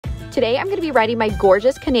Today I'm going to be riding my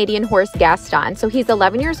gorgeous Canadian horse Gaston. So he's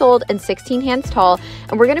 11 years old and 16 hands tall,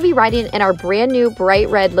 and we're going to be riding in our brand new bright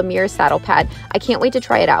red Lemire saddle pad. I can't wait to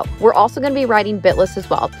try it out. We're also going to be riding bitless as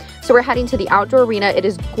well. So we're heading to the outdoor arena. It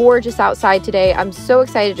is gorgeous outside today. I'm so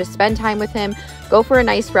excited to spend time with him, go for a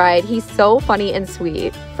nice ride. He's so funny and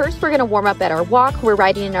sweet. First, we're going to warm up at our walk. We're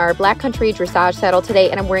riding in our Black Country dressage saddle today,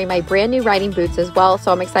 and I'm wearing my brand new riding boots as well.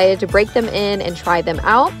 So I'm excited to break them in and try them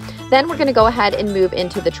out. Then we're going to go ahead and move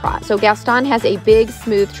into the trot. So Gaston has a big,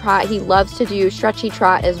 smooth trot. He loves to do stretchy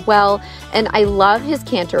trot as well. And I love his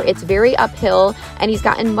canter. It's very uphill, and he's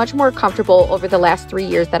gotten much more comfortable over the last 3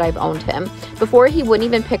 years that I've owned him. Before, he wouldn't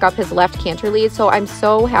even pick up his left canter lead, so I'm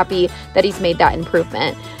so happy that he's made that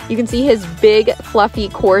improvement. You can see his big, fluffy,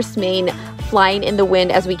 coarse mane flying in the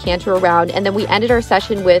wind as we canter around. And then we ended our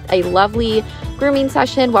session with a lovely grooming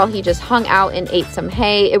session while he just hung out and ate some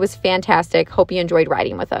hay. It was fantastic. Hope you enjoyed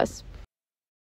riding with us.